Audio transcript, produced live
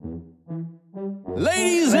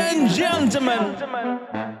Ladies and gentlemen,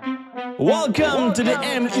 welcome to the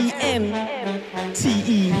MENTELL.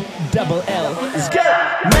 Let's go.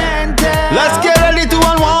 Mental. Let's get ready to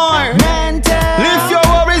unwind. Mental. Leave your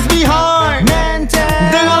worries behind. Mental.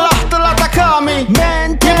 Dengarlah telatah kami.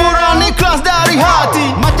 Mental. Hiburan ikhlas dari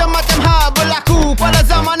hati. Macam-macam hal berlaku pada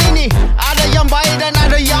zaman ini. Ada yang baik dan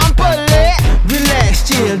ada yang pelik. Relax,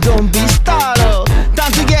 chill, don't be startled.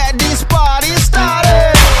 Time to get this party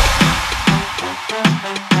started.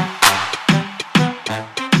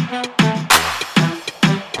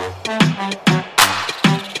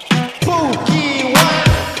 Pookie One.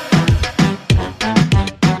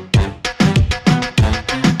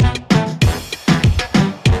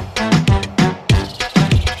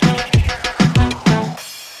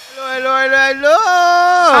 Hello.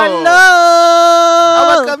 Hello.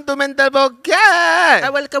 Welcome to Mental Podcast.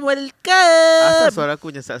 Welcome. Asal suara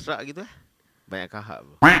aku macam serak gitu Banyak kahak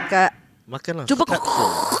bro. Kak, Makanlah. cuba sekat.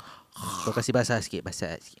 kau kasih basah sikit.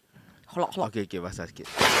 Holok. Okey, basah sikit.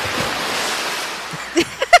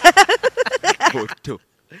 Bodoh.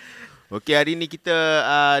 Okey, hari ni kita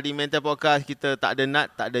di Mental Podcast kita tak ada Nat,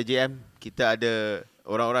 tak ada JM. Kita ada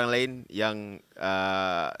orang-orang lain yang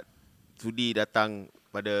sudi datang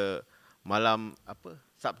pada malam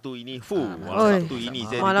Sabtu ini. Sabtu ini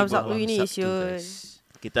saya Malam tiba. Sabtu ini, siul.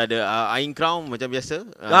 Kita ada Ain Crown macam biasa.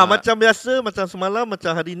 Macam biasa, macam semalam,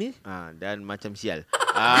 macam hari ni. Dan macam sial.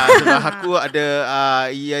 Sebelah aku ada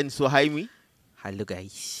Ian Suhaimi. Halo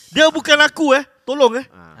guys. Dia bukan aku tolong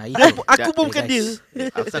Aku pun bukan dia.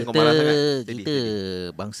 Asal kau marah sangat. Kita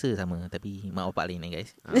bangsa sama tapi mak bapak lain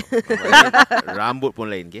guys. Rambut pun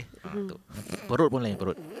lain ke? Perut pun lain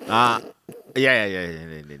perut. Ya.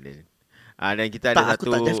 Dan kita ada Aku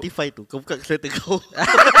satu. tak justify tu. Kau buka kereta kau.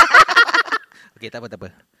 Okey, tak apa.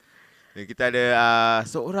 Dan kita ada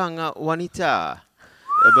seorang wanita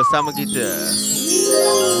bersama kita.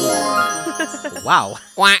 Wow.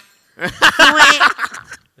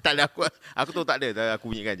 Tak ada aku tu tak ada. Aku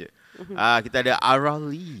bunyikan je. Kita ada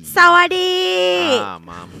Arali. Sawadee.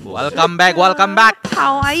 Mampu. Welcome back.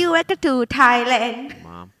 How are you? Welcome to Thailand.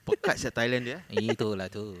 Pekat siap Thailand dia. Itulah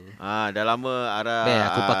tu. Dah lama Arah.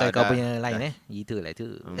 Aku pakai kau dah- punya line Itulah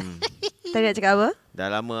tu. Tadi nak cakap apa? Dah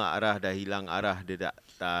lama Arah dah hilang arah dia tak.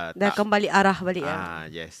 Dah kembali arah balik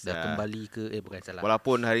Yes. Dah kembali ke bukan salah.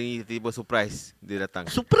 Walaupun hari ni tiba-tiba surprise dia datang.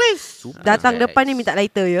 Surprise. Datang guys. depan ni minta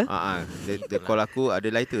lighter ya. Dia call aku, ada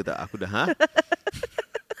lighter tak? Aku dah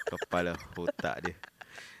Kepala otak dia.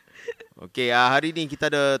 Okey, hari ni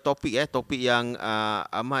kita ada topik yang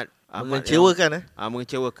amat Mengecewakan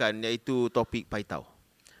mengecewakan, iaitu topik paitao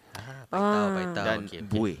Paitao. dan Okey.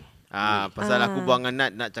 buih. Pasal aku buang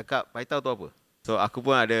dengan Nat cakap paitao tu apa. So aku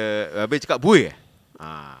pun ada habis cakap buih.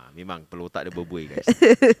 Memang perlu otak dia berbuih guys.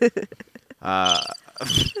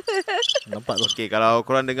 Nampak tu. Okey, kalau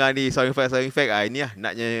korang dengar ni sound effect ini lah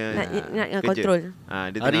Natnya Nak kerja. control.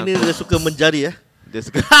 Dia Hari tengah- ni dia suka menjari dia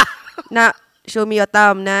suka Nak show me your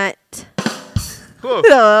thumb, Nat. Oh.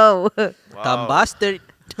 Oh. Thumb bastard.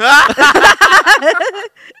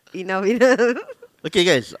 Enough. Okay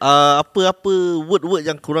guys, apa-apa word-word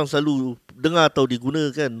yang korang selalu dengar atau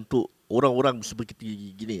digunakan untuk orang-orang seperti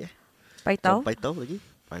gini Paitao. Paitao lagi.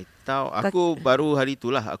 Paitao. Aku baru hari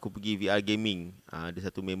itulah aku pergi VR gaming. Ada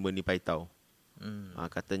satu member ni paitao.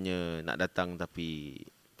 Katanya nak datang tapi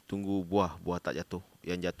tunggu buah tak jatuh.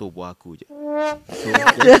 Yang jatuh buah aku je. So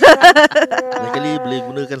lain kali boleh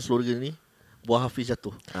gunakan slogan ni, buah Hafiz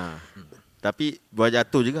jatuh. Tapi buah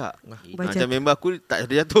jatuh juga. Buah Macam jatuh. member aku tak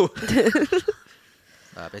ada jatuh.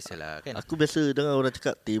 Biasalah kan. Aku biasa dengar orang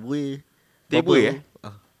cakap teh buih. Teh buih,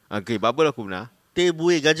 bubble. Okey, bubble aku pernah. Teh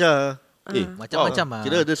buih gajah. Macam-macam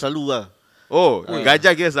Kira dia selalu Oh,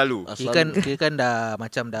 gajah kira selalu. Kira kan dah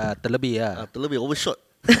macam dah terlebih lah. Terlebih overshot.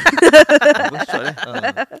 Overshot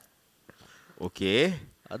Okey.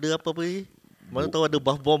 Ada apa-apa ni? Mana tahu ada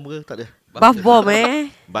bath bomb ke? Tak ada. Bath bomb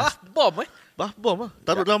Bas. Bom Bath bomb lah.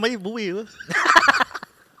 Taruh dalam air buih ke?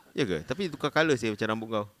 Ya ke? Tapi tukar colour saya macam rambut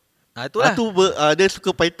kau. Itulah. Dia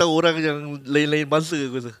suka paitau orang yang lain-lain bangsa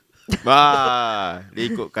aku rasa. Dia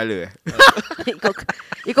ikut colour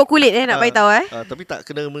Ikut kulit nak paitao Tapi tak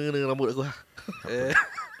kena mengena rambut aku lah.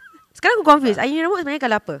 Sekarang aku confused. Air rambut sebenarnya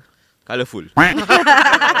colour apa? Colourful.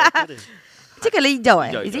 Macam colour hijau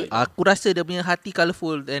Hijau, Is it? hijau. Aku rasa dia punya hati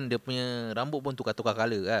colourful dan dia punya rambut pun tukar-tukar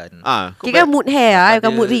colour kan. Kau Kira mood hair bukan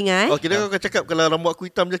Ada- mood ring Oh, kira kau akan cakap kalau rambut aku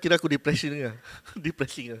hitam je, kira aku depressing ke?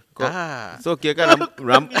 Depressing ke? So kira kan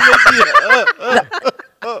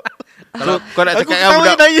Kalau kau nak Aku cakap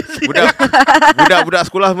ketawa nangis. budak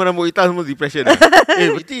sekolah semua rambut hitam semua depression.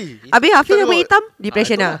 Berarti Habis Hafiz Tak rambut tahu. hitam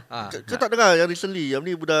Depression itulah. lah Kau tak dengar yang recently, yang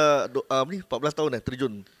ni budak 14 tahun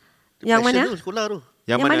terjun. Yang Passion mana? tu sekolah tu. Yang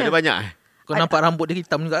Yang mana mana? ada banyak Kau nampak rambut dia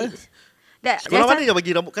hitam juga ke? Sekolah mana yang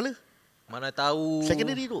bagi rambut colour? Mana tahu.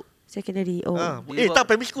 Secondary tu. Secondary. Oh. Dia Tak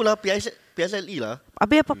primary school lah, PSLE lah.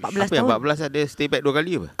 Habis apa 14 Apa yang tahun? 14 ada stay back 2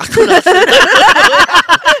 kali apa?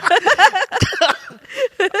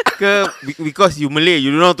 Ke because you Malay, you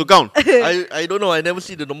don't know how to count? I don't know, I never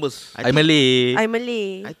see the numbers. I Malay. I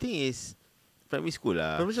Malay. I think it's primary school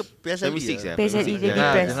lah. Primary school PSLE Primary 6 lah. PSLE Primary six, dia ya.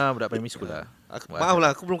 depress. Dengar budak primary school lah. Maaf lah,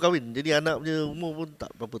 aku belum kahwin. Jadi anak punya umur pun tak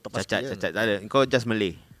berapa tepat. Cacat tak ada. Kau just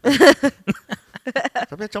Malay.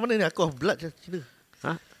 Tapi macam mana ni, aku half blood je Cina.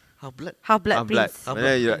 Ha? Half blood. Half blood Ah, blood. prince. Mana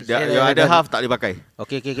your Dah, other dah. half tak boleh pakai.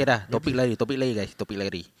 Okay dah. Topik lari guys. Topik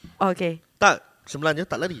lari. Oh, okay. Tak, sebenarnya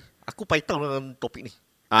tak lari. Aku paitau dengan topik ni.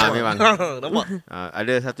 Memang. Nampak?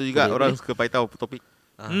 Ada satu juga orang suka paitau topik.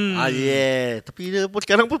 Yeah. Tapi dia pun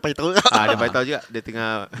sekarang pun paitau juga. Dia paitau juga. Dia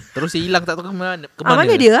tengah Terus dia hilang tak tahu ke mana.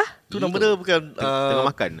 Mana dia? Tu nama dia bukan tengah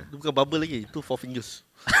makan. Dia bukan bubble lagi. Itu Four Fingers.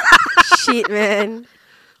 Shit, man.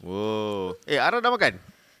 Wow. Ara dah makan?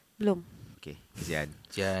 Belum. Okay, kesian.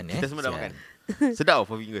 Jangan Kita semua dah makan. Sedap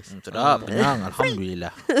Four Fingers. Sedap, kenyang.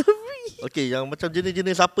 Alhamdulillah. Okay, yang macam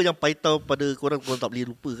jenis-jenis apa yang paitau pada korang tak boleh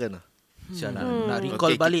lupakan lah. Macam nak recall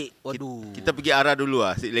Okay, balik. Waduh. Kita pergi Ara dulu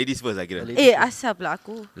lah. Ladies first lah kira. Asal pula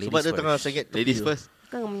aku. Sebab dia tengah sengit tepi Ladies tu. first.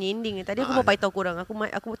 Kan menyending. Tadi aku mau paitau korang. Aku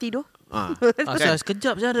tidur. Asal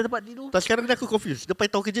sekejap je dah dapat tidur. Tak, sekarang ni aku confused. Dia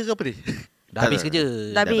paitau kerja ke apa ni? Dah habis kerja.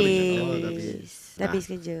 Dah habis. habis. Dah habis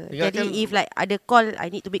kerja. Ingatkan- Jadi if like ada call,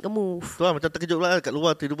 I need to make a move. Tu lah, macam terkejut pula kat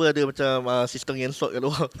luar. Tiba-tiba ada macam sistem gensot kat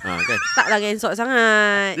luar. Kan? Taklah gensot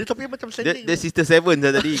sangat. Dia tapi macam Dia standing. Sister Seven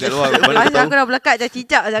je tadi kat luar. Mana Pasal aku aku tahu. dah melekat macam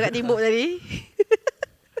cicak je kat tembok tadi.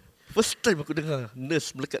 First time aku dengar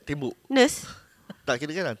nurse melekat tembok. Nurse? Tak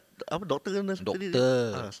kira kan? Apa doktor ke nurse? Doktor.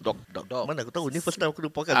 Tadi? Dok. Mana aku tahu. Ni first time aku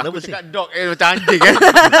nampak kan. Aku Nervous ni. cakap dog macam anjing kan.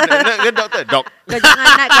 Kan doktor? Dog. Kau jangan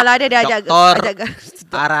nak kalau ada dia ajak. Doktor.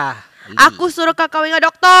 Arah. Aku suruh kau kahwin dengan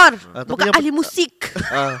doktor. Tapi Bukan yang- ahli musik.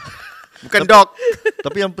 Ah, Bukan dog.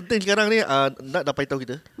 tapi yang penting sekarang ni Nat dah paitau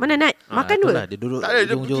kita. Mana Nat? Makan dulu. Itulah, dia duduk Tak ada,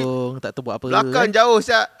 dia ujung-ujung. Tak tahu buat apa. Belakang jauh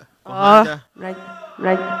siap. Oh. dah.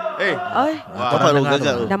 Right. Eh. Oh. Wah, Nampak tu dengar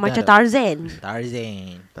gagal tu. tu. Dah macam Tarzan.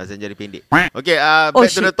 Tarzan. Tarzan jari pendek. Okay, Oh, back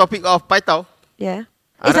to shit. the topic of paitau. Ya.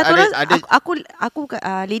 Ada- Satu orang ada- aku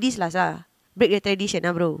ladies last lah. Break the tradition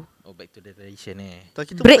lah bro. Oh, back to the tradition Tak,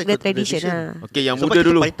 kita Break bukan the ikut tradition lah. Okay, yang Sebab muda kita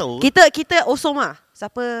dulu. paitau. Kita awesome lah.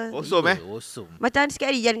 Siapa? Awesome Awesome. Macam sikit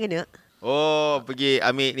hari Jan kena. Oh, pergi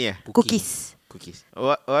ambil ni Cookies. Cookies.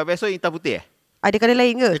 Oh, besok hitam putih Ada kena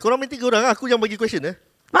lain ke? Korang main 3 orang lah. Aku yang bagi question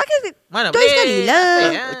Makan Mana Join boleh. sekali lah.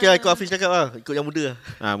 Okay, ikut Hafiz cakap lah. Ikut yang muda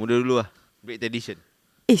lah. Muda dulu lah. Break tradition.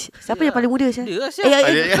 Siapa yang paling muda saya? Dia lah, siap.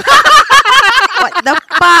 What the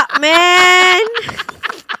fuck man?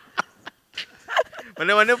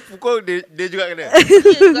 Mana-mana pukul dia juga kena.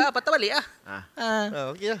 Dia juga patah balik lah.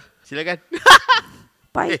 Okay lah. Silakan.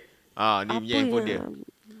 Pai. Ni punya handphone dia. yang-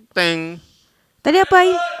 Teng. Tadi apa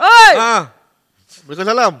Ain? Oi.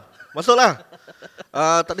 Waalaikumsalam. Masuklah.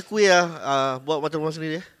 Tak ada kuih lah. Buat macam orang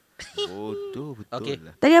sendiri. Bodoh betul Okay.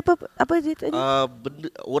 lah. Tadi apa dia tadi? Benda,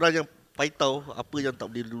 orang yang paitau apa yang tak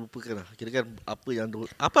boleh dilupakan lah. Kira kan apa yang...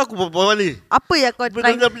 Apa aku bawa ni? Apa yang kau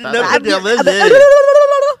try?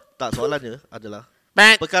 Tak, soalannya adalah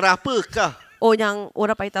Back. perkara apakah? Oh, yang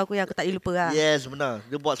orang paitau aku yang aku tak boleh lupa lah. Yes, benar.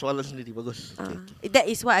 Dia buat soalan sendiri. Bagus. That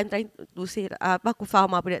is what I'm trying to say. Aku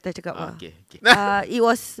faham apa dia tak cakap lah. Okay. It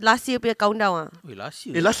was last year punya countdown lah. Weh, last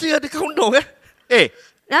year. Last year ada countdown kan?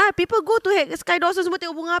 People go to Sky Dawson semua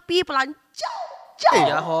tengok bunga api pelancau.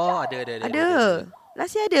 Ya, ada.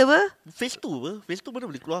 Last year ada apa? Phase 2 apa? Phase 2 mana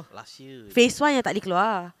boleh keluar? Last year. Phase 1 yang tak boleh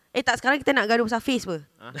keluar. Tak, sekarang kita nak gaduh pasal phase apa?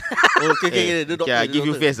 Oh, okay. Dia doktor. I give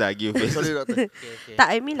you face lah. Give you face. Sorry, doktor. Okay. Tak,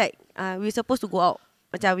 I mean like we supposed to go out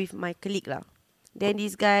macam with my colleague lah. Then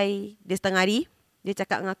this guy, dia setengah hari, dia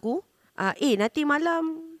cakap dengan aku, nanti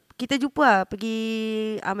malam kita jumpa lah, pergi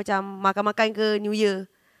macam makan-makan ke New Year.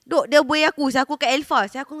 Dok, dia buai aku, saya aku kat Alpha,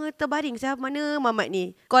 saya aku terbaring, saya mana mamat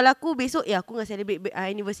ni. Kalau aku besok, aku nak celebrate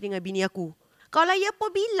anniversary dengan bini aku. Kalau ya pun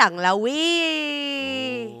bilang lah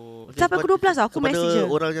weh. Sampai aku 12 lah, aku Kepada message je.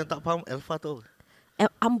 orang yang tak faham, Alpha tu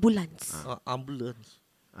Ambulance. ambulance.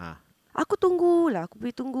 Aku tunggulah, aku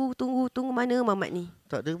pergi tunggu mana mamat ni.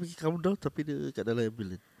 Tak, dia pergi countdown tapi dia kat dalam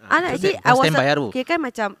ambulance. Actually, kau standby baru. okay, kan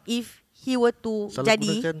macam if he were to Salah jadi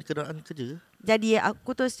gunakan kenderaan kerja. jadi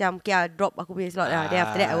aku tu macam drop aku punya slot lah. Then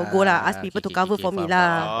after that I will go lah, ask people to cover for me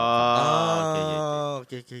lah.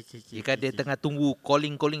 Okay. Jika dia tengah tunggu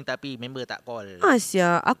calling tapi member tak call.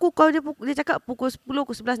 Asia, aku call dia cakap pukul 10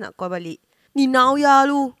 pukul 11 nak call balik. Ni now ya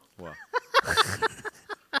lu.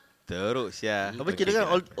 Teruk sia. Apa kira kan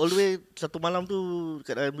all the way satu malam tu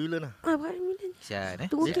kat dalam ambulan lah. Bukan million. Sian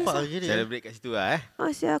Tunggu Lepak kes je dia. Celebrate kat situ lah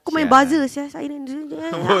Sia, aku main Sial. buzzer sia. Siren.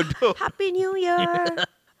 Bodoh. Happy New Year.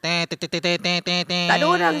 Tak Tak ada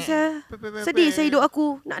orang sia. Sedih saya hidup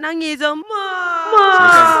aku. Nak nangis lah.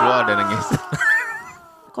 Silakan keluar dan nangis.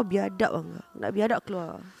 Kau biadab bang. Nak biadab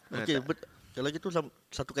keluar. Okey, kalau gitu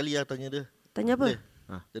satu kali lah tanya dia. Tanya apa? Boleh?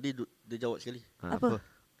 Jadi dia jawab sekali. Apa?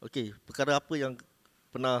 Okey, perkara apa yang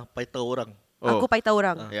pernah paitau orang? Aku paitau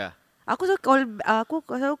orang. Ya. Aku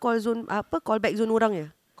selalu call zone call back zone orang je.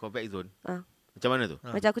 Callback zone. Ah. Macam mana tu?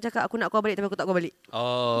 Macam aku cakap aku nak call balik tapi aku tak call balik.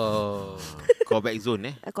 Oh. Callback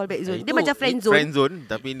zone Call back zone. Dia Itu- macam friend zone. Friend zone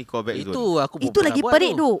tapi ni callback zone. Itu aku pun Itu pernah lagi buat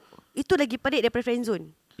perit tu. Itu lagi perit daripada friend zone.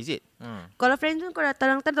 Is it? Kalau friend zone kau dah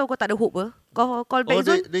terang-terang tahu kau tak ada hope ke. Kau call back Oh,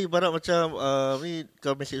 zone. dia ibarat macam ni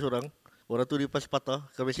kau message orang tu reply sepatah,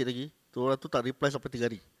 kau message lagi. Tu orang tu tak reply sampai 3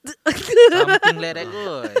 hari. Something like that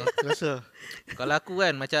kot. Rasa Kalau aku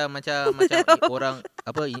kan macam orang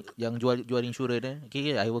apa yang jual insurans ni.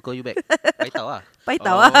 Okay, I will call you back. Baik tahu lah.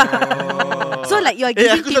 Paitau lah. So like you are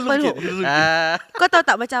giving aku selalu people fikir. hope. Kau tahu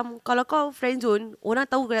tak macam kalau kau friend zone, orang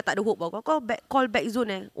tahu kau dah tak ada hope. Kalau kau call back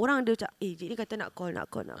zone orang dia macam Cik ni kata nak call.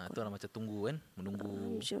 Tu lah macam tunggu kan.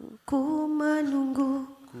 Menunggu. Macam, ku menunggu.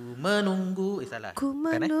 Ku menunggu. Salah. Ku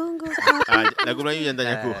Kan, menunggu. Lagu Melayu jangan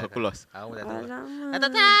tanya aku. Aku lost. Aku tak tahu. Alamak.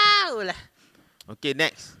 Tak tahu lah. Okay,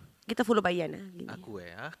 next. Kita follow Bayan lah. Gini. Aku.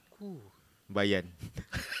 Bayan.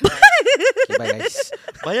 Okay, bye guys.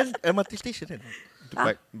 Bayang MRT station kan?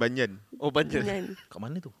 Banyan. Oh, Banyan. Jangan. Kat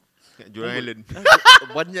mana tu? Kat Jurong Island.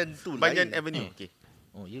 Banyan tu. Banyan lain. Avenue. Okay.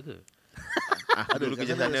 Oh, iya ke? Dulu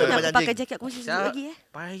kerja jangan- sana. jangan- Nak Banyak pakai anjing. jaket aku masih sebut lagi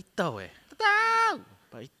Paitau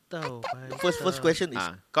Paitau. First question is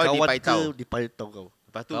kau kawan dipaitau. ke dipaitau kau?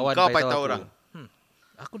 Lepas tu Kawan kau paitau paitau aku. orang.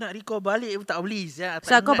 Aku nak recall balik pun tak boleh siap.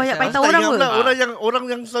 So, kau banyak paitau Tak orang ingat ke? pula orang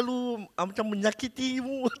yang selalu macam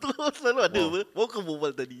menyakitimu tu selalu ada apa? Baru kau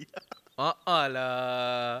berbual tadi.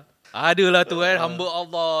 Alah. Adalah tu kan hamba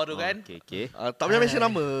Allah tu kan. Okay. Tak payah mention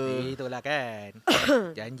nama. Itulah kan.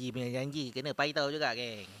 Janji punya janji kena paitau juga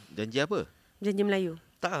geng. Janji apa? Janji Melayu.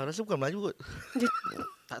 Tak, rasa bukan Melayu kot.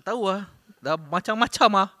 Tak tahu lah. Dah macam-macam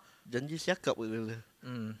ah. Janji siakap ke.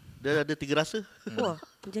 Hmm. Dia ada 3 rasa. Wah,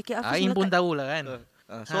 jaket aku Ain pun tahulah kan.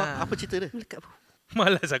 So apa cerita dia? melekat.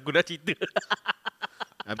 Malas aku dah cerita.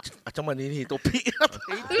 Macam mana ni topik?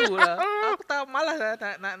 Itulah. Aku tak malas lah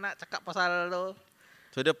nak cakap pasal tu.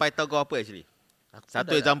 So dia paitau kau apa actually? Aku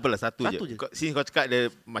Satu dah- example lah. Satu Satu je. je. Since kau cakap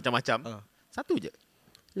dia macam-macam. Satu je.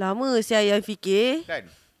 Lama saya yang fikir.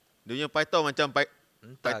 Kan? Dia punya paitau macam Entah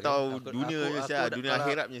paitau kan. dunia je dah- dunia kalau-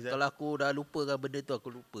 akhirat punya sial. Kalau aku dah lupakan benda tu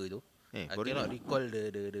aku lupa tu. I Kau cannot ni. recall the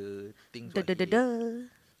things.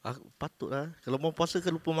 Patutlah. Kalau mau puasa kan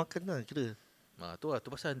lupa makan lah kira. Tu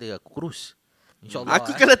pasal dia aku kurus. InsyaAllah.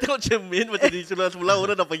 Aku kalau tengok cermin macam di sebelah-sebelah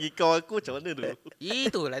orang dah panggil kau aku macam mana tu?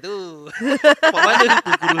 Itulah tu. Pak mana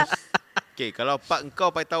tu kurus? Okay, kalau pak kau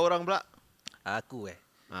paitau orang pula. Aku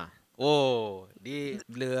Ha. Oh,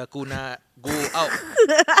 bila aku nak go out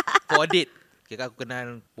for a date. Kira aku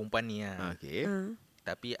kenal perempuan ni lah. Okay.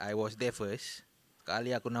 Tapi I was there first. Sekali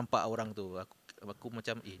aku nampak orang tu, aku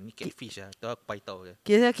macam ni catfish lah. Tu aku paitau je.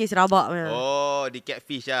 Kira kes rabak punya. Oh, di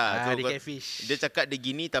catfish lah. Dia kau- catfish. Dia cakap dia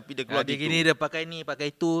gini tapi dia keluar Dia gitu. gini dia pakai ni, pakai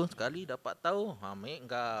tu. Sekali dapat tahu, ambil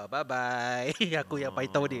kau. Bye-bye. Aku yang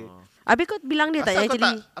paitau dia. Habis kau bilang dia tak Asal yang kau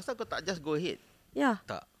jadi. asal kau tak just go ahead? Ya.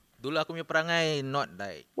 Tak. Dulu aku punya perangai not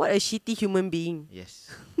like What a shitty human being.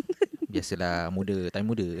 Yes. biasalah muda, time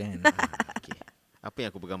muda kan. Okay. Apa yang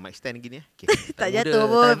aku pegang mic stand gini Okay. Tak Time jatuh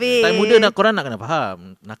muda, pun, Fiz. time muda nak korang nak kena faham,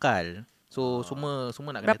 nakal. So semua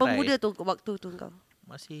nak kena Berapa try. muda tu waktu tu kau?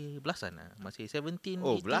 Masih belasan lah. Masih 17,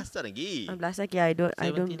 Oh, 18. belasan lagi. 16 lagi. I don't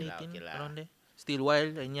 17, Lah, 18, okay lah. around there. Still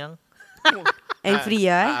wild and young. and free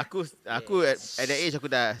lah. Aku at that age aku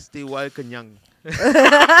dah still wild kenyang.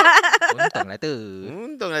 Untung lah tu.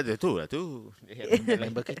 Untunglah tu. Tu lah tu.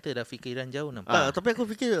 Member kita dah fikiran jauh nampak. Tak, tapi aku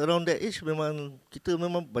fikir around that age memang kita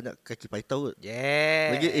memang banyak kaki paitau kot.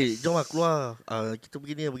 Yes. Lagi jom lah keluar. Kita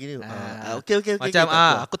begini. Okey. Macam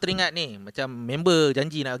okay, aku teringat ni, macam member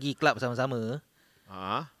janji nak pergi club sama-sama.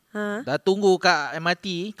 Ha? Ha? Dah tunggu kat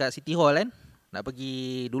MRT, kat City Hall kan. Nak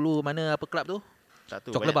pergi dulu mana apa club tu? Tak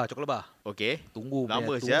tu. Coklat Bar. Okay. Tunggu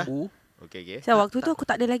Lama punya, sia. tunggu. Okay. So, waktu tu aku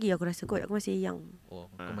tak ada lagi aku rasa kot. Aku masih young. Oh,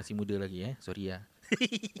 kau masih muda lagi Sorry lah.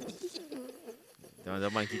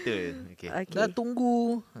 Zaman-zaman kita. Okay. Okay. Dah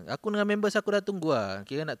tunggu. Aku dengan members aku dah tunggu lah.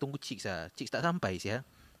 Kira nak tunggu chicks lah. Chicks tak sampai sia.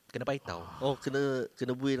 Kena paitau. Oh, kena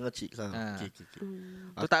buih dengan cik lah. Ha. Okay.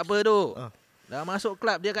 Tu tak apa tu. Ah. Dah masuk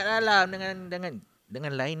club dia kat dalam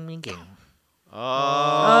dengan lain punya geng.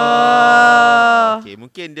 Oh. Okay,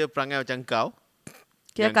 mungkin dia perangai macam kau.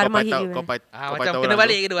 Kira Yang karma kau hit patau, you. kau Macam patau kena orang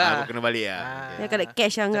balik tu. gitu lah. Kau kena balik lah. Ah. Yang kena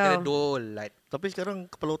cash yang Macam kena kau. dolat. Tapi sekarang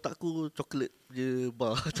kepala otakku coklat je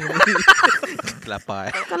bar.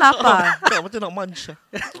 Kelapar. Kau lapar. Tak macam nak munch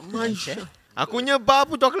lah. Aku punya bar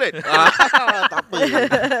pun coklat. Tak apa.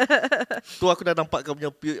 Tu aku dah nampak kau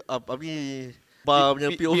punya bar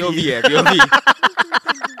punya POV. POV POV.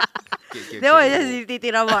 Dia orang just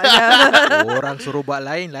titik rabak je. Orang suruh buat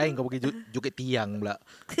lain kau pergi joget tiang pula.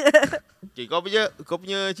 Okay, kau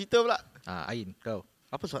punya cerita pula. Ain kau.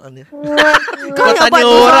 Apa soalannya? Kau yang buat tanya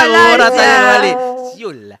tu soalan orang je. tanya balik.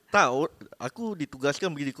 Siul lah. Tak, aku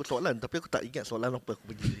ditugaskan bagi ikut soalan. Tapi aku tak ingat soalan apa aku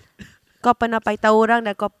bagi. Kau pernah paitau orang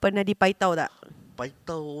dan kau pernah dipaitau tak?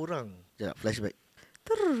 Paitau orang. Sekejap, flashback.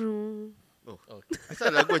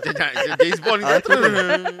 Asal lagu macam James Bond gitu.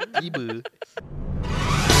 Tiba.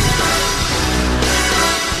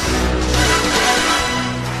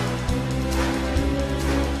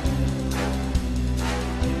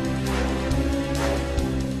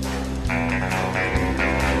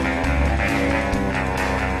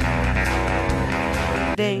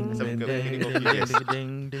 Deng.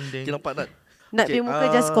 Kita nampak tak? Nak dia muka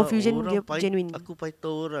just confusion orang dia genuine. Aku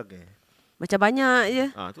paitau orang Macam banyak je.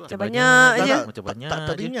 Tu lah. Macam banyak je. Macam banyak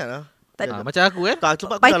Tak je. ingat lah. Tak Ah, macam aku Tak,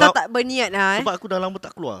 sebab aku paitau dah tak berniat lah sebab aku dah lama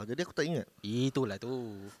tak keluar. Jadi aku tak ingat. Itulah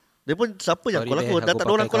tu. Dia pun siapa yang call aku? Dah tak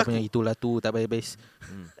ada orang call aku. Itulah tu tak best.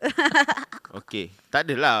 Okay. Tak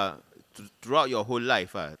adalah throughout your whole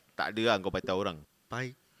life lah. Tak ada lah kau paitau orang.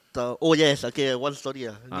 Paitau. Oh yes, okay, one story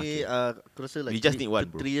lah. Ni Okay. aku rasa like You just need one,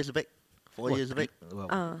 bro. 3 years back. 4 years back.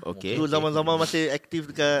 Ah. Okay. Tu zaman-zaman masih aktif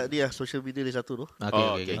dekat dia social media dia satu tu.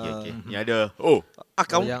 Okay. Ni ada.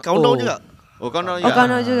 yang- Countdown juga. Kau nak Oh kau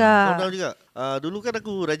nak juga. Countdown juga. Dulu kan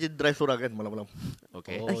aku rajin drive seorang kan malam-malam.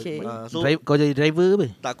 Okay. Okay. So Kau jadi driver apa?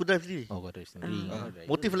 tak aku drive sendiri. Oh kau drive sendiri.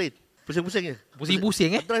 Motif lain. Pusing-pusing je. Pusing-pusing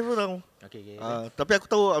Drive orang. Okay. Tapi aku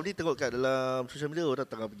tahu Abdi tengok kat dalam social media orang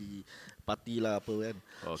tengah pergi party lah apa kan.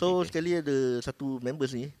 Okay, So okay. sekali ada satu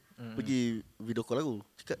members ni pergi video call aku.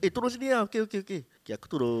 Cakap, turun sini lah. Okay. Okay, aku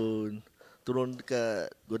turun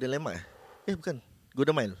dekat Golden Landmark. Bukan.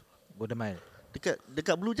 Golden Mile. Golden Mile.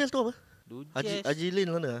 Dekat Blue Jazz tu apa? Blue Haji Lane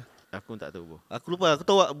mana? Aku tak tahu, bro. Aku lupa. Aku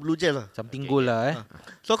tahu Blue Jazz lah. Something goal lah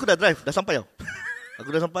So aku dah drive. Dah sampai tau. Aku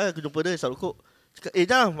dah sampai. Aku jumpa dia. Isap rokok. Cakap,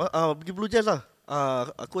 jam. Pergi Blue Jazz lah.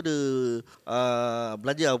 Aku ada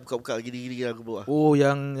belanja lah. Buka-buka gini-gini aku bawa. Oh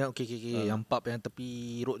yang okay. Yang pub yang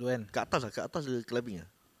tepi road tu kan. Kat atas lah. Kat atas dia clubbing lah.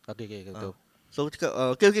 Okay tahu. So aku cakap,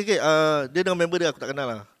 okay. Dia dengan member dia aku tak kenal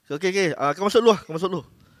lah. So, okay. Kau masuk dulu.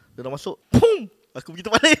 Dia dah masuk. Pum! Aku pergi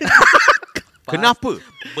tempat lain. Kenapa?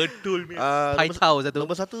 Betul Nombor satu.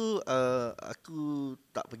 Nombor satu, aku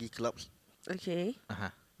tak pergi club. Okay.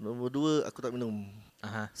 Nombor dua, aku tak minum.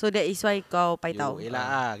 So that is why kau paitau. Elak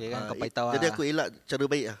lah. Kira kan kau paitau lah. Jadi aku elak cara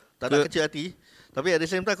baik lah. Tak nak kecil hati. Tapi at the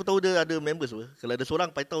same time aku tahu dia ada members apa. Kalau ada seorang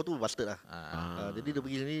paitau tu bastard lah. Jadi dia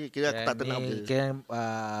pergi sini, kira aku tak tenang je.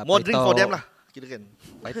 More drink for them lah. Kira kan.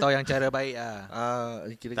 Paitau yang cara baik lah.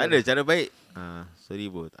 Kira Tak ada cara baik. Sorry,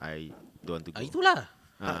 bro. I don't want to go. Itulah.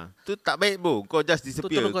 Tu tak baik, bro. Kau just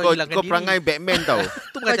disappear. Tu kau Kau hilangkan diri. perangai Batman tau.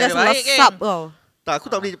 Tu Kau bukan cara just baik kan. losap kau. Tak,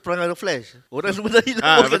 aku tak boleh perangai The Flash. Orang semua dah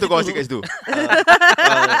hilang. Betul kau asyik kat situ.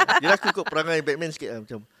 Jadi aku ikut perangai Batman sikit lah.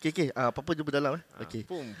 Macam, okay. Apa-apa jumpa dalam Okay.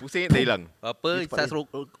 Pum, pusing dah hilang. Apa Di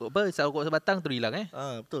tempat isap rokok sebatang tu hilang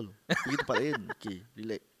Betul. Pergi tempat lain. Okay,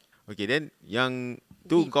 relax. Okay, then yang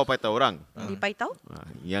tu kau paitau orang. Dipaitau?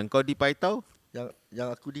 Yang kau dipaitau, Yang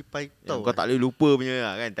aku yang dipaitau. kau tak boleh lupa punya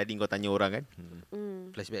lah kan. Tadi kau tanya orang kan.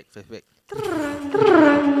 Flashback.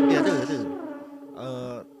 Ada.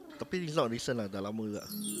 Tapi it's not recent lah. Dah lama juga.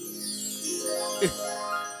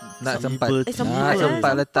 Nak Liberty.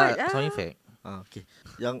 sempat letak sempat, sound effect. Okay.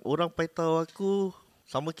 Yang orang paitau aku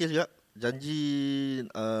sama kes juga. Janji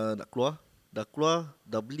nak keluar. Dah keluar.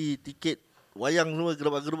 Dah beli tiket wayang semua.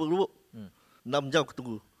 Gerubuk-gerubuk. 6 jam aku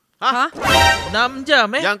tunggu. 6 jam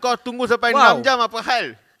Yang kau tunggu sampai Wow. 6 jam apa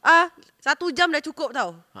hal? 1 jam dah cukup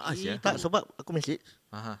tau. Tak, sebab aku message.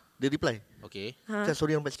 Dia reply. Okay. Macam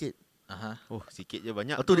sorry lambat sikit. Oh, sikit je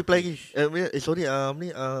banyak. Lepas tu reply lagi. Sorry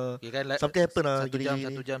ni Okay kan, something happen lah. 1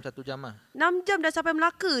 jam lah. 6 jam dah sampai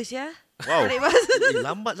Melaka sia. Wow. Tarik bas.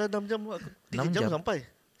 Lambat lah 6 jam. Aku 3 6 jam jam. sampai.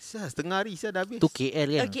 Setengah hari saya dah habis. Tu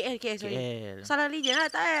KL kan? KL sorry. KL. Salah region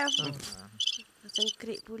lah tak eh.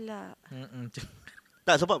 Sengkrit pula.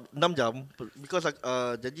 Tak, sebab 6 jam. Because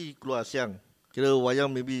janji keluar siang. Kira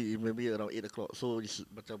wayang maybe around 8 o'clock. So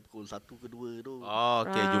macam pukul 1 ke 2 tu. Oh,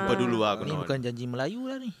 okay. Jumpa dulu lah. Ni bukan janji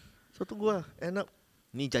Melayu lah ni. So tunggu lah. End up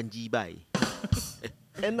Ni janji bye.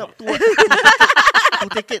 tu. Tu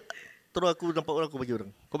tiket. terus aku nampak orang, aku bagi orang.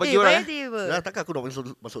 Kau bagi orang bayar eh? tiba. Dah takkan aku nak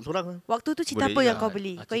masuk seorang lah. Waktu tu cerita Boleh apa yang juga. kau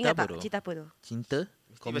beli? Ah, Kau cerita ingat apa tak? tu? Cerita apa tu? Cinta,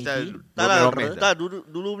 komedi. Pasal Tak lah, romance tak,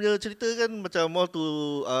 dulu punya cerita kan macam more to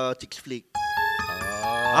chick flick.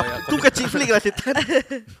 Tu bukan chick flick lah setan.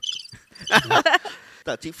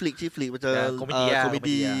 Tak, chick flick macam Ya, komedi lah,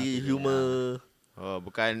 komedi, komedi lah. humor. Oh,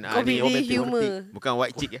 bukan Komedi romantic. humor. Bukan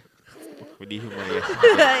white chick ya. Komedi humor yes.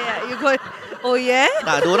 Ya, you go. Oh yeah?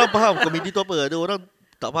 Tak, ada orang faham komedi tu apa. Ada orang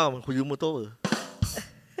tak faham humor tu apa.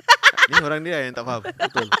 Ni orang dia yang tak faham.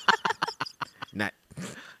 Betul. Nat.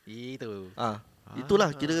 Itu.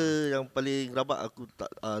 Itulah kira yang paling rabak aku tak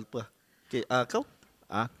lupa. Okay, kau?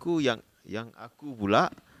 Aku yang aku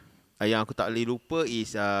pula yang aku tak boleh lupa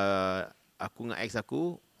is aku dengan ex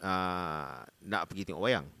aku nak pergi tengok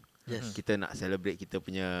wayang. Yes. Kita nak celebrate kita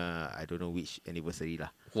punya I don't know which anniversary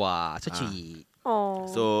lah. Wah, so cheap. Oh.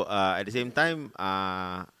 So at the same time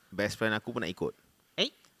best friend aku pun nak ikut.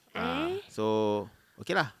 So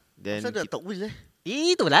okay lah. Then Asal dia tak will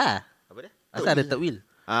Itulah. apa dia? Asal ada third wheel.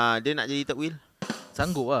 Dia nak jadi third wheel.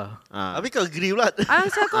 Sanggup lah. Habis kau agree pula.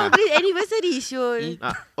 Asal kau beli anniversary Syul.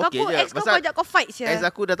 Kau okay pun je. ex kau Pasal ajak kau fight je. ex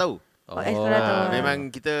aku dah tahu. Oh, ex kau dah tahu. Memang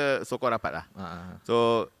kita sokong rapat lah. Ah.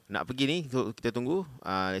 So nak pergi ni, so kita tunggu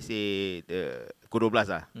let's say pukul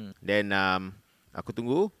 12 lah. Then aku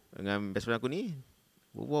tunggu dengan best friend aku ni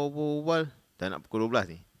berbual dah nak pukul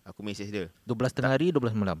 12 ni. Aku message dia 12 tengah hari,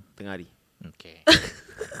 12 malam. tengah hari. Okay.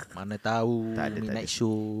 Mana tahu Tak ada, tak midnight ada.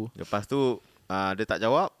 show. Lepas tu dia tak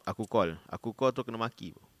jawab, aku call. Aku call tu kena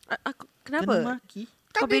maki. Aku kenapa? Kena maki.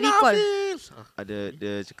 Kau beri call.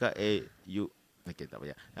 Dia cakap you okay tak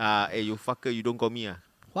payah. You fucker, you don't call me lah.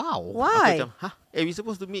 Wow. Aku Why? macam, we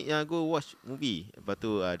supposed to meet go watch movie. Lepas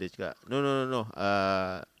tu dia cakap, no.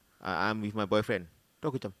 I'm with my boyfriend. Tu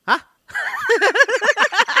aku macam,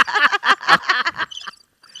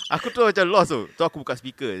 Aku tu macam lost tu. Tu aku buka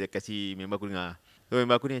speaker, dia kasi member aku dengar. So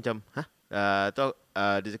member aku ni macam,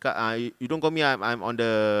 dia cakap, you don't call me, I'm on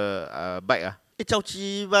the bike lah. Chow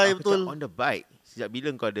Chi Bai Aku betul. cakap, on the bike. Sejak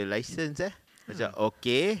bila kau ada license Macam,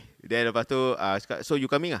 okay. Then lepas tu, cakap, so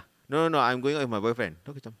you coming ah? No, I'm going out with my boyfriend.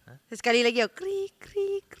 Tu aku macam, Sekali lagi kau krik.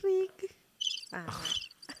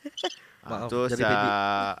 Maaf, so jadi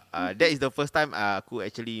pendek. that is the first time aku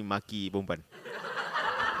actually maki perempuan.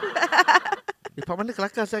 Pak mana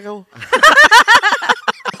kelakar saya kau?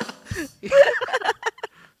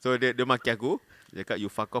 So dia maki aku. Dia cakap you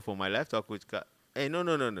fuck off for my life. So aku cakap no.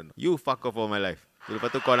 You fuck off for my life. So, lepas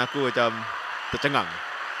tu kawan aku macam tercengang.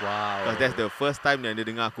 Wow. Because that's the first time yang dia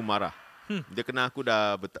dengar aku marah. Dia kenal aku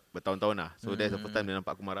dah bertahun-tahun lah. So that's the first time dia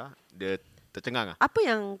nampak aku marah. Dia tercengang lah. Apa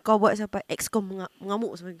yang kau buat sampai ex kau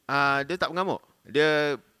mengamuk sebenarnya? Dia tak mengamuk.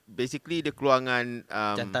 Dia basically dia keluar dengan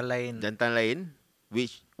jantan lain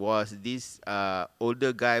which was this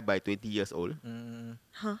older guy by 20 years old.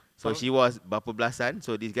 So she was berapa belasan.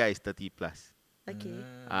 So this guy is 30 plus. Okay.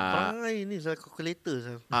 Perangai ni saya calculator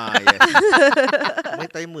saya. Yes. Main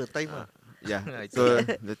timer. Yeah. So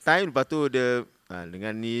the time lepas tu dia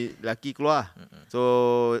dengan ni lelaki keluar.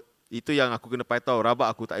 So itu yang aku kena paitau. Rabak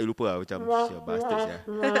aku tak boleh lupa lah. Macam bastard saya.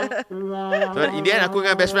 So in the end aku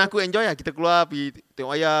dengan best friend aku enjoy lah. Kita keluar pergi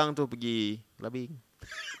tengok wayang tu, pergi clubbing.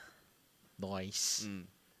 Nice.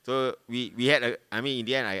 So we had in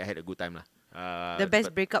the end I had a good time lah. The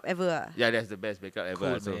best breakup ever lah. Yeah, that's the best breakup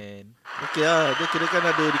ever. Cool, So man. Okay lah, dia kira kan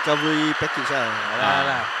ada recovery package lah.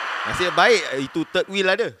 Alah. nasib baik itu third wheel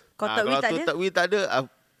ada. Kau third wheel kalau tak ada? third wheel tak ada,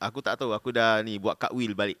 aku tak tahu. Aku dah ni buat cut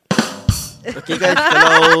wheel balik. Okay guys,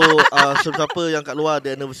 kalau siapa yang kat luar ada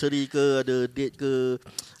anniversary ke, ada date ke,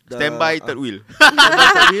 Standby third wheel. standby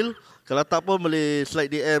third wheel. Kalau tak pun boleh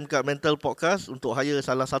slide DM kat Mental Podcast untuk hire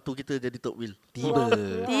salah satu kita jadi third wheel.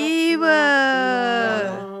 Tiba.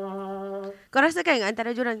 Kau rasa kan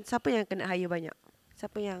antara diorang siapa yang kena hire banyak?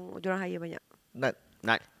 Siapa yang diorang hire banyak? Nat.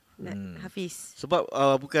 Nat. Hafiz. Sebab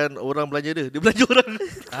bukan orang belanja dia belanja orang.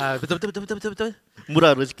 Betul.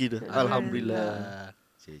 Murah rezeki dia. Alhamdulillah.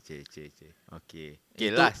 Cik. Okay.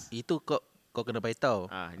 Okay, last. Itu kau kena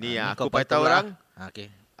paitau. Ni yang kau aku paitau orang.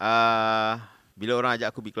 Okay. Bila orang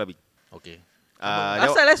ajak aku pergi clubbing. Okay.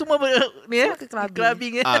 Asal Asalnya semua ni Semua ke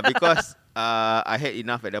clubbing. Because I had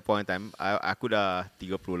enough at that point in time. Aku dah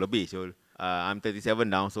 30 lebih. So I'm 37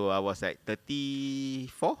 now. So I was like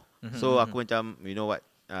 34. So aku macam, you know what,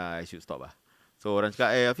 I should stop lah. So orang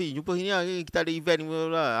cakap, Afiq jumpa sini lah, kita ada event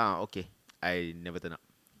blah. Okay, I never turn up.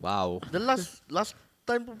 Wow. The last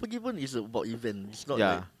time pun pergi pun is about event. It's not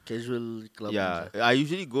like casual club. I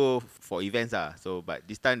usually go for events lah. So but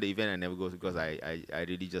this time the event I never go because I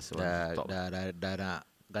really just want to stop. Dah nak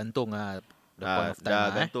gantung lah. The point of time Dah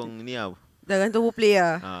lah, gantung ni lah. Dah gantung play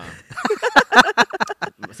lah.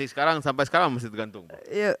 Sampai sekarang masih tergantung.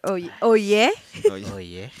 Oh yeah. Oh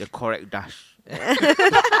yeah. The correct dash.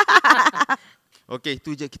 Okay,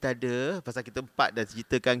 itu je kita ada. Pasal kita empat dah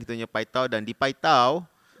ceritakan kita punya paitao. Dan di paitao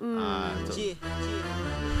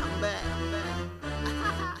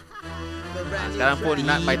sekarang pun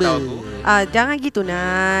Nat paitao aku. Jangan gitu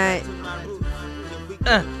Nat.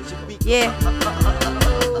 Yeah.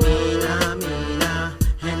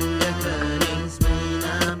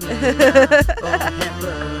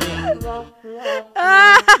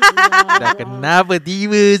 Dah kenapa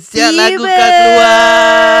tiba siap lagu kau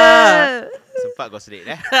keluar. Sempat kau sedih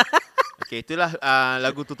Okay, itulah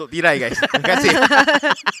lagu tutup tirai guys. Terima kasih.